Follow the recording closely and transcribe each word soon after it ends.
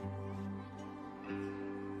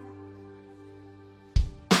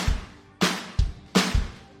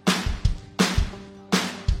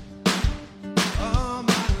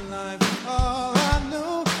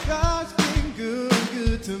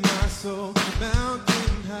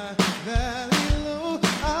mountain high, valley low.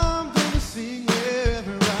 I'm gonna sing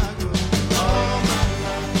wherever I go. All my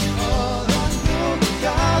life, all I know,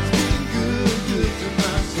 God's been good, good to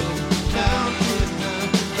my soul. Mountain high,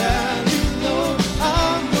 valley low.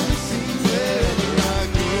 I'm gonna sing wherever I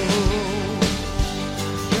go.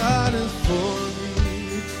 God is for me,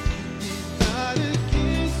 He's not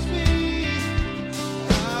against me.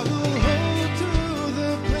 I will hold to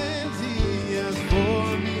the plans He has for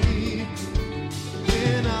me.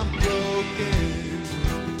 When I'm broken,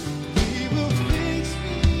 He will fix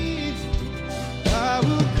me. I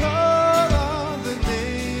will call on the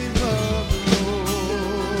name of the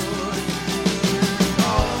Lord.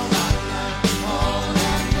 All my life, all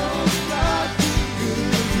I know, God's been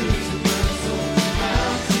good to my soul.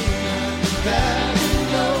 Mountain high, valley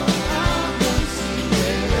low, I'm gonna sing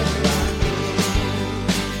wherever I go.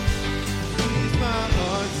 He's my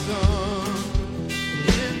heart song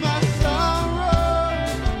in my sorrow.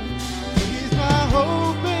 He's my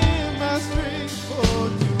hope and my strength for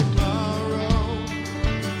tomorrow.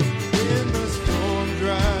 When the storm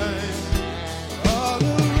drives all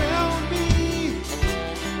around me,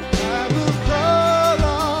 I will call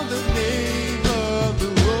on the name of the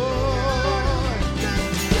Lord.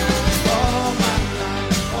 All my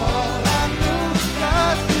life, all I know,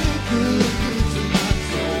 God's been good, good to my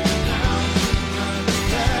soul. Mountain high,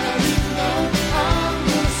 valley low, I'm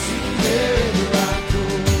gonna sing wherever I go.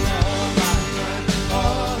 All my life,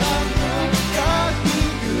 all I know, God's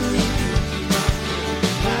been good, good to my soul.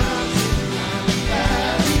 Mountain high,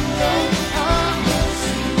 valley low, I'm gonna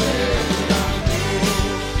sing wherever I go.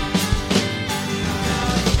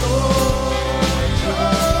 Oh,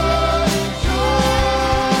 joy, joy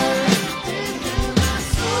in my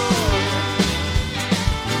soul.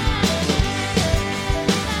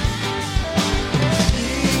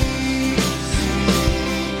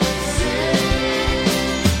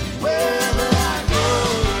 Wherever I go,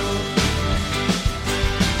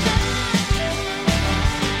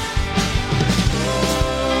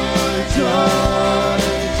 joy,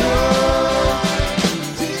 joy,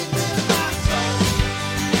 deep in my soul.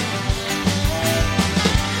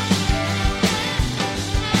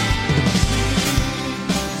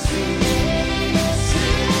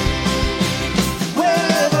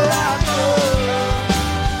 Wherever I go.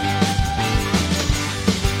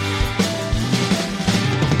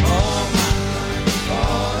 All my life,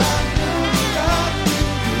 all I know, God's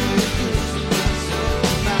been good, good to my soul.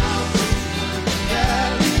 Mountain high,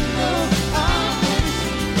 valley low, I'm gonna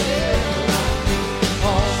sing wherever I go.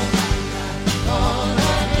 All my life, all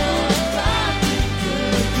I know, God's been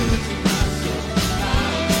good, good to my soul.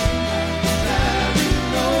 Mountain high, valley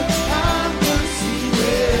low, I'm gonna sing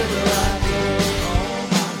wherever I go. All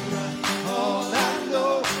my life, all I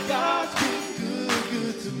know, God's been good,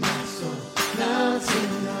 good to my soul.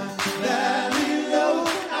 Mountain high, valley low,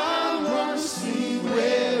 I'm gonna sing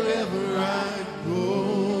wherever I go.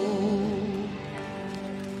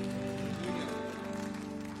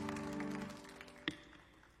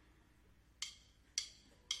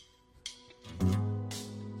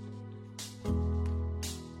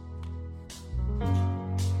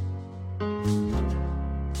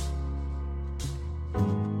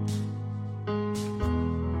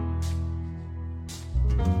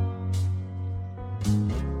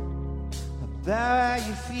 Bow at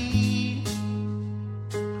your feet,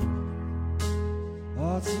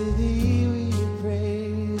 all to thee we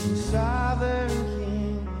praise, the sovereign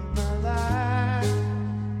King. My life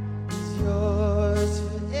is yours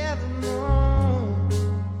forevermore.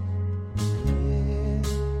 Yeah,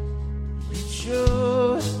 you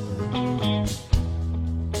chose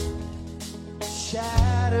to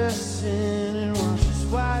shatter sin and wash us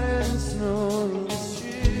whiter than snow. It's true.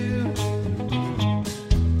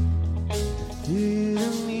 Do the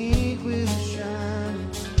meek with a shine,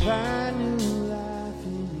 find new life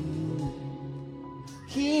in you,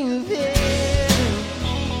 King of heaven.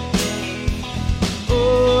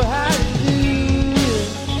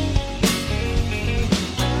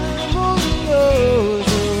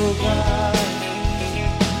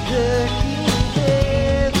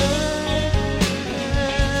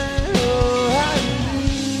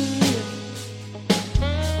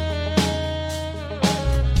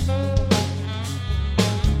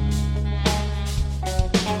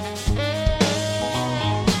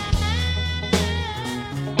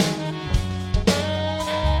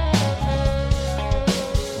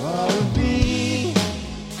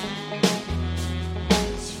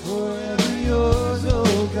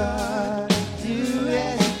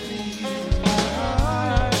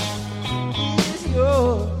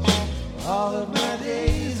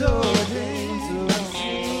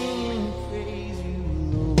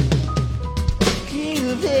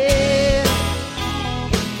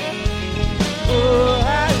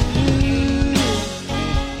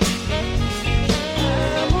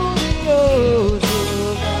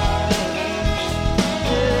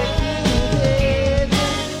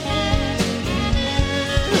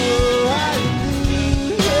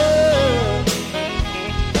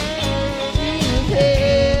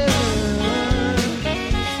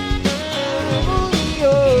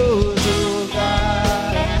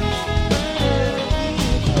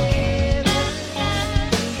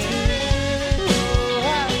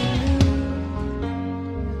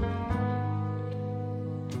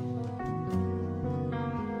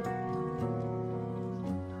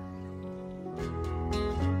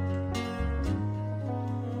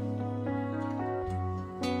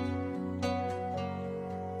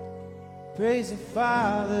 Praise the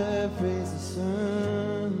Father, praise the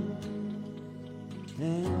Son,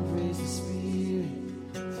 and praise the Spirit,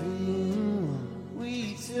 three in one.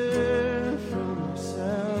 We turn from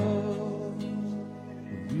ourselves,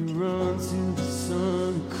 we run to the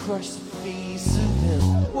sun and crush the face of hell.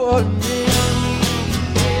 What name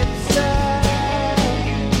inside?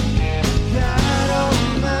 God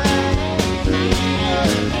Almighty, King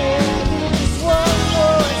of heavens, one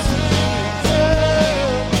voice of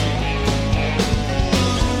return.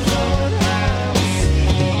 Lord, I will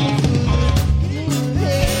sing in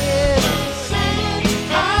heaven, singing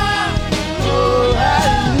hallelujah,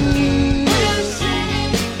 hallelujah. We're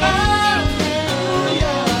singing hallelujah, we're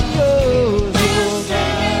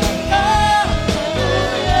singing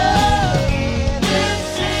hallelujah, we're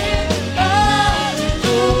singing hallelujah, we're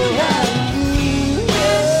singing hallelujah,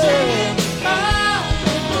 we're singing hallelujah,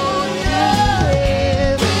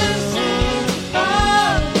 we're singing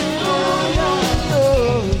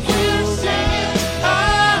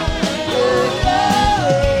hallelujah,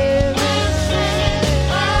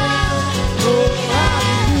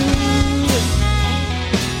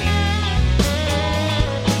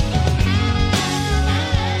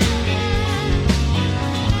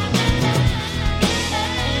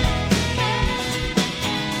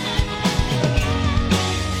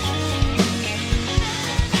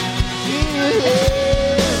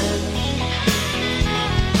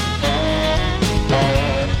 we're singing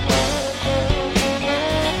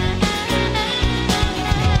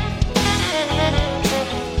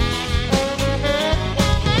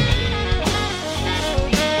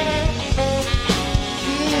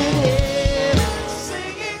hallelujah.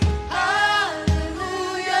 Singing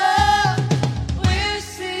hallelujah, we're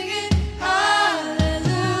singing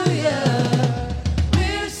hallelujah,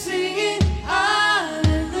 we're singing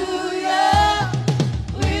hallelujah,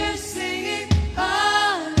 we're singing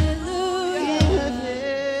hallelujah.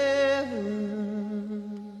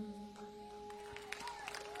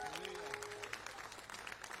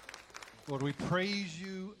 Lord, we praise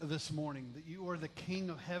you this morning that you are the King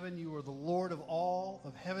of heaven. You are the Lord of all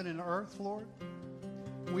of heaven and earth, Lord.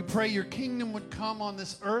 We pray your kingdom would come on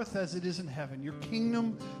this earth as it is in heaven. Your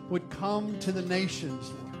kingdom would come to the nations,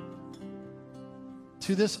 Lord,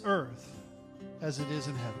 to this earth as it is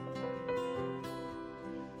in heaven.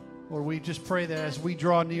 Lord, we just pray that as we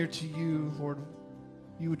draw near to you, Lord,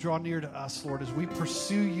 you would draw near to us, Lord, as we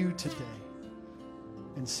pursue you today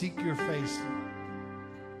and seek your face, Lord.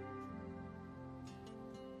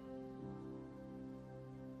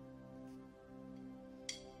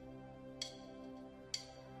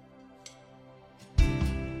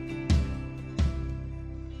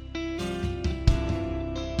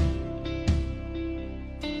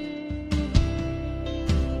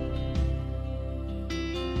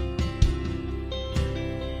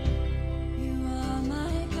 You are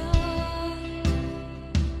my God,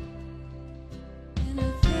 in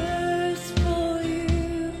the first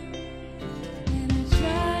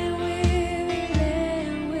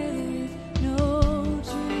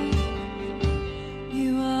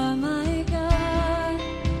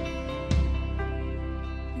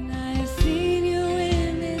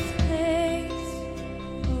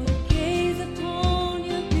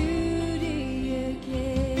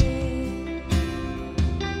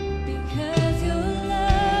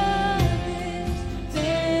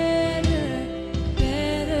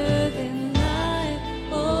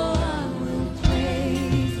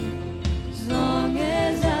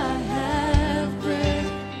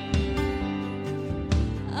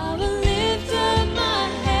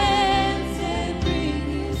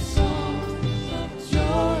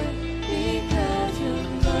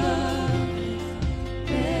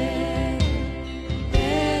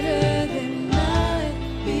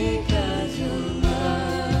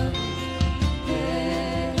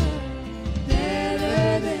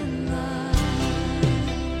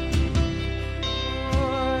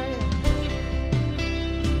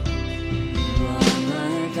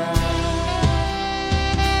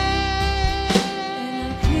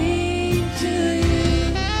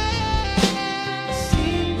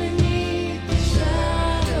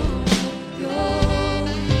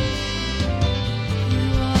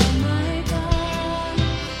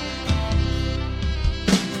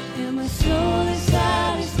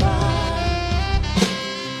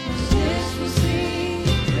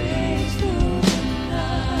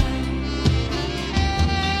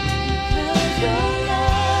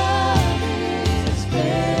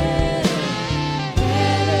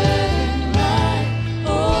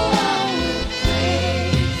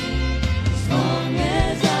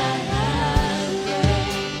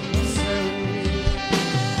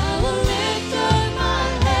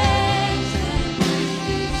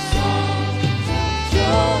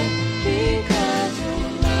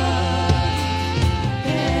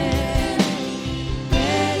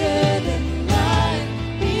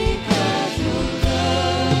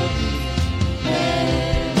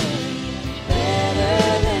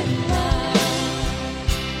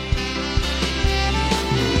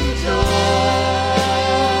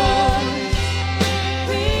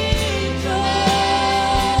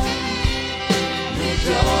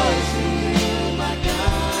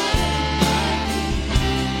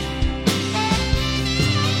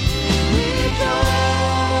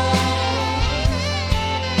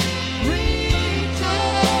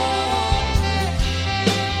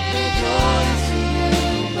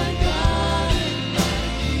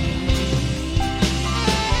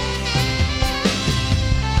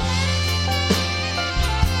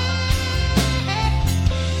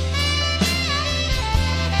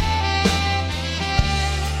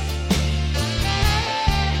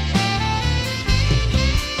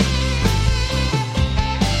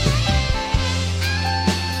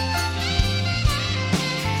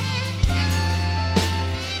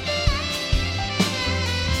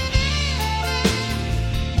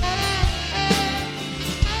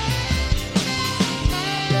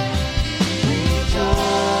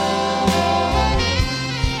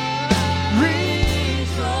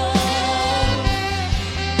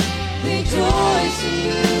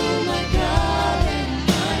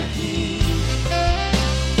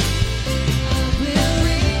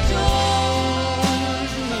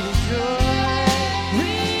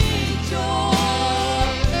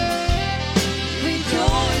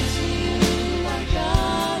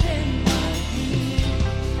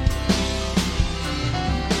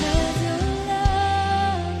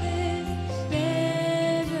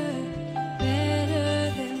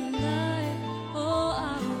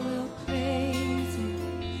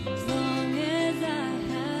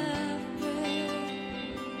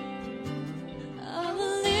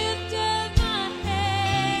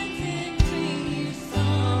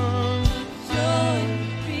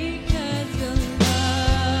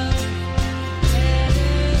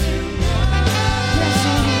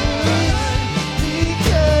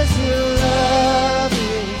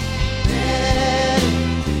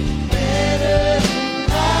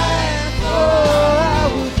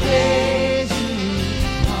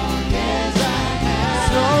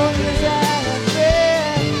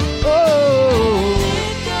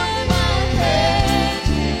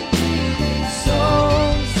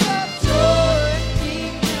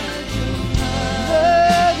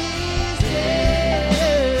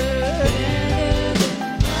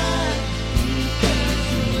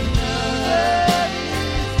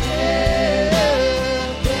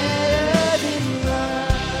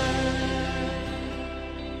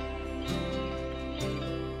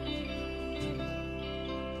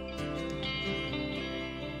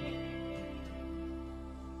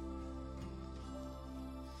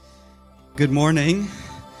Good morning.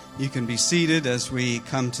 You can be seated as we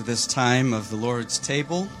come to this time of the Lord's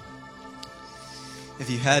table. If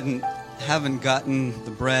you haven't gotten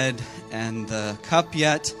the bread and the cup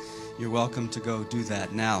yet, you're welcome to go do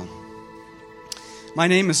that now. My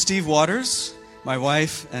name is Steve Waters. My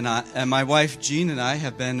wife Jean and I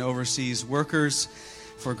have been overseas workers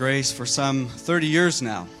for Grace for some 30 years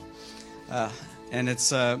now. And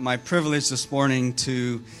it's my privilege this morning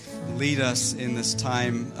to lead us in this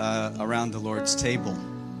time around the Lord's table.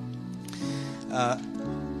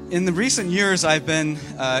 In the recent years, I've been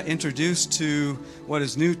introduced to what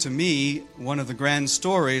is new to me, one of the grand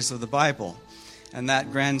stories of the Bible. And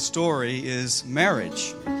that grand story is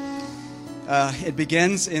marriage. It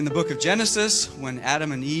begins in the book of Genesis when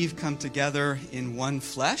Adam and Eve come together in one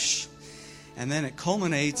flesh. And then it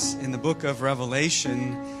culminates in the book of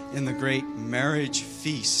Revelation in the great marriage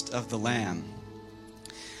feast of the Lamb.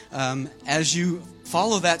 As you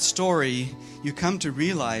follow that story, you come to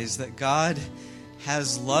realize that God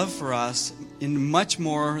has love for us in much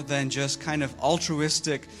more than just kind of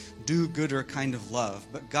altruistic, do-gooder kind of love.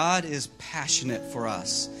 But God is passionate for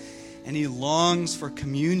us, and He longs for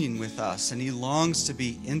communion with us, and He longs to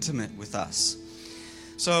be intimate with us.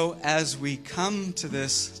 So as we come to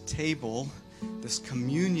this table, this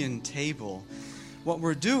communion table, what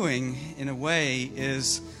we're doing, in a way,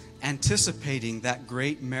 is anticipating that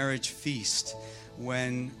great marriage feast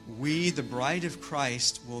when we, the bride of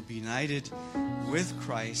Christ, will be united with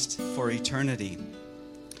Christ for eternity.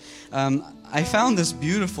 I found this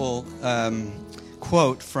beautiful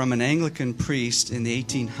quote from an Anglican priest in the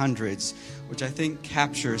 1800s, which I think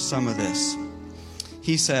captures some of this.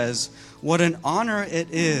 He says, "What an honor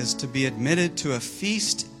it is to be admitted to a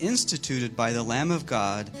feast instituted by the Lamb of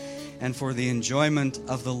God and for the enjoyment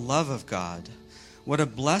of the love of God. What a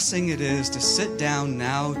blessing it is to sit down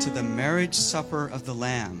now to the marriage supper of the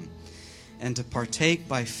Lamb and to partake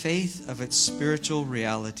by faith of its spiritual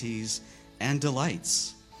realities and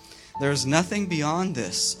delights. There is nothing beyond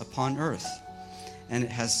this upon earth, and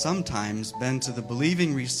it has sometimes been to the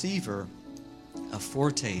believing receiver a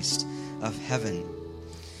foretaste of heaven."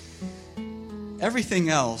 Everything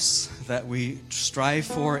else that we strive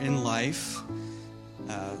for in life,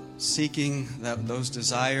 seeking those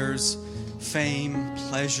desires, fame,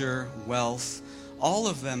 pleasure, wealth, all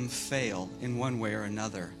of them fail in one way or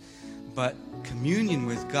another. But communion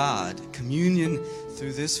with God, communion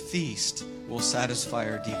through this feast, will satisfy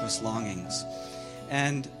our deepest longings.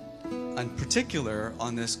 And in particular,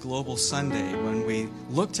 on this global Sunday, when we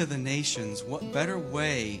look to the nations, what better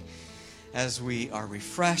way, as we are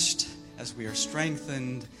refreshed, as we are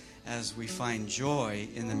strengthened, as we find joy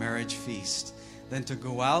in the marriage feast, than to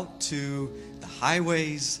go out to the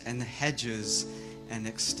highways and the hedges and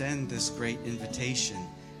extend this great invitation.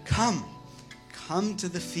 Come to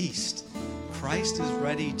the feast. Christ is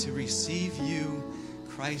ready to receive you.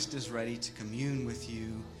 Christ is ready to commune with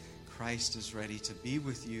you. Christ is ready to be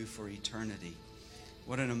with you for eternity.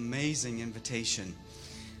 What an amazing invitation.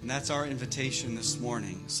 And that's our invitation this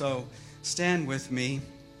morning. So stand with me.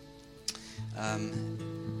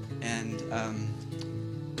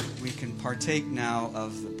 We can partake now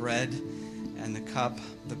of the bread and the cup.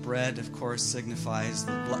 The bread, of course, signifies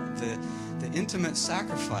the intimate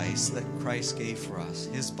sacrifice that Christ gave for us,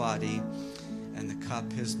 His body, and the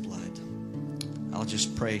cup, His blood. I'll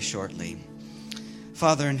just pray shortly.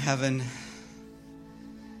 Father in heaven,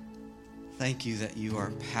 thank you that you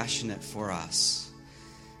are passionate for us.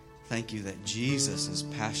 Thank you that Jesus is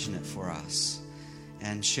passionate for us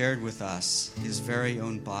and shared with us His very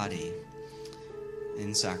own body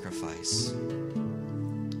in sacrifice.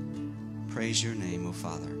 Praise your name, O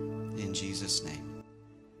Father, in Jesus' name.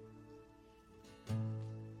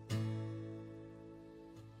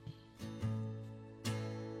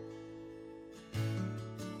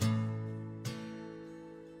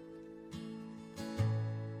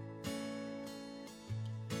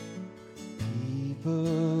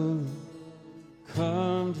 People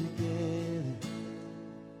come together,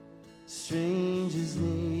 strangers,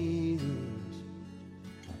 neighbors,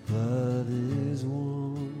 our blood is one.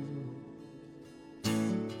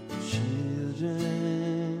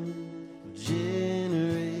 Children of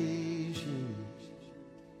generations,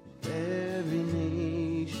 every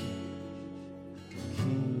nation,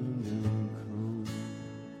 kingdom come.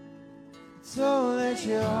 So let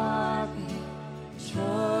your heart be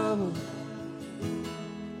troubled.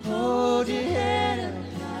 Hold your head up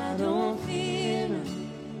high, don't fear no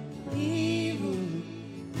evil.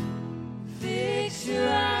 Fix your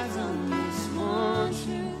eyes on this one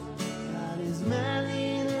truth. God is madly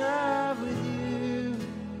in love with you.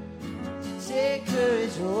 Take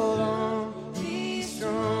courage, hold on, be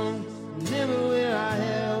strong.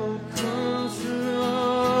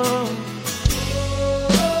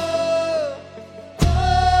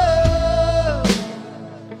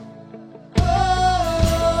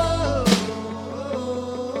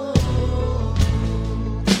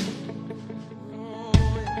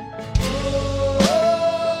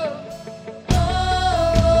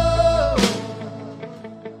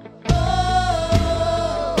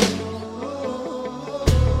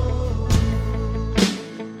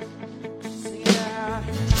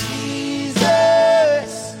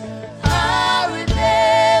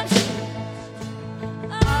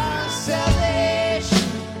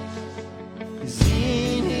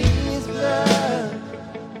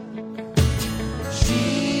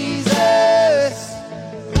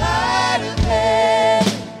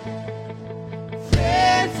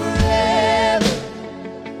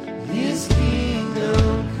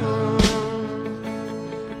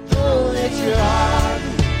 that your heart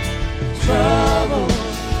is troubled.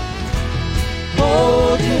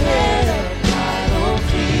 Hold your head up, I don't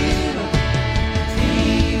feel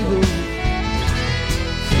evil.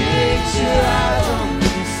 Fix your eyes on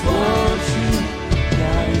this one truth.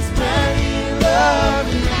 God is madly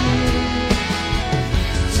loving you.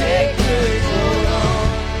 Take courage, hold on,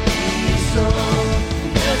 be strong.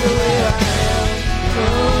 Remember where I am,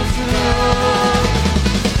 close to love.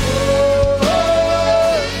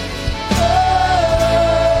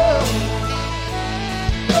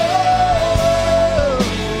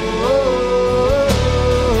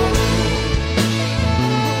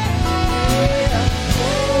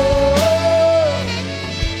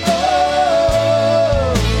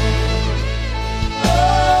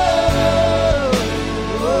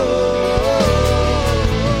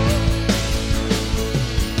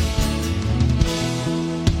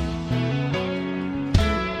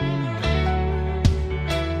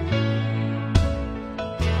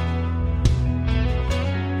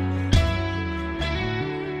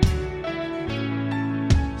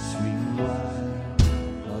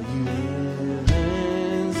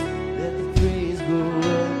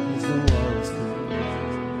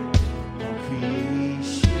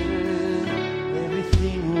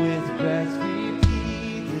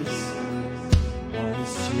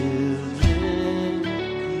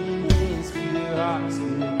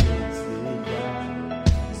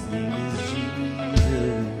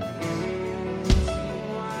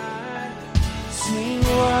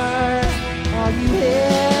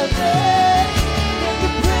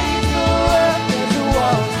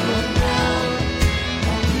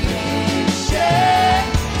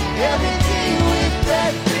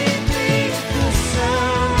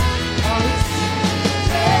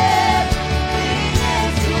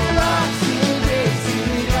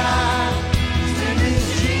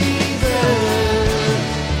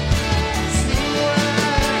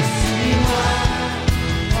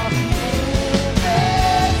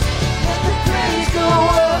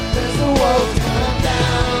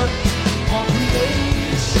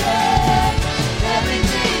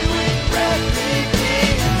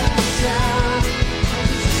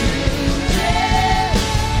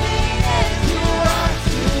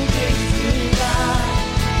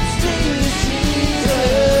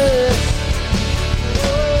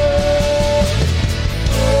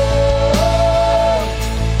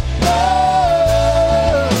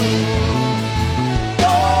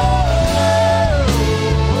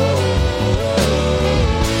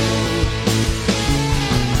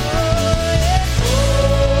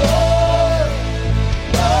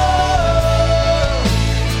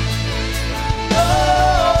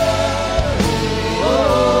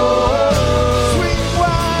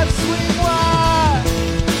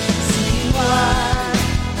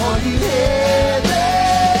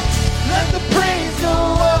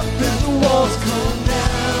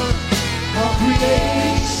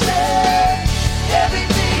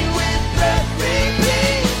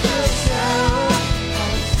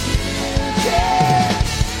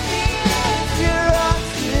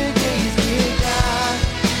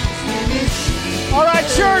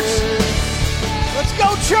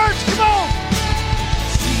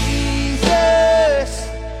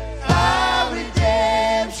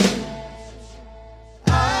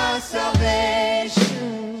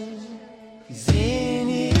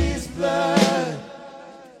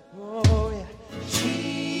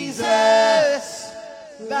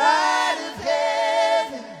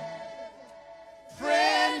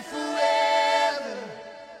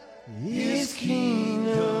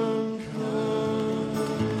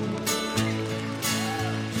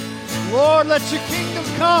 Lord, let your kingdom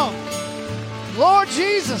come. Lord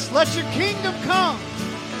Jesus, let your kingdom come.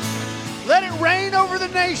 Let it reign over the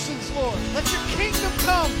nations, Lord. Let your kingdom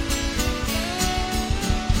come.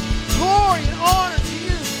 Glory and honor to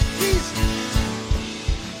you, Jesus.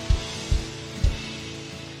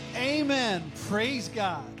 Amen. Praise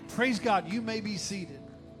God. Praise God. You may be seated.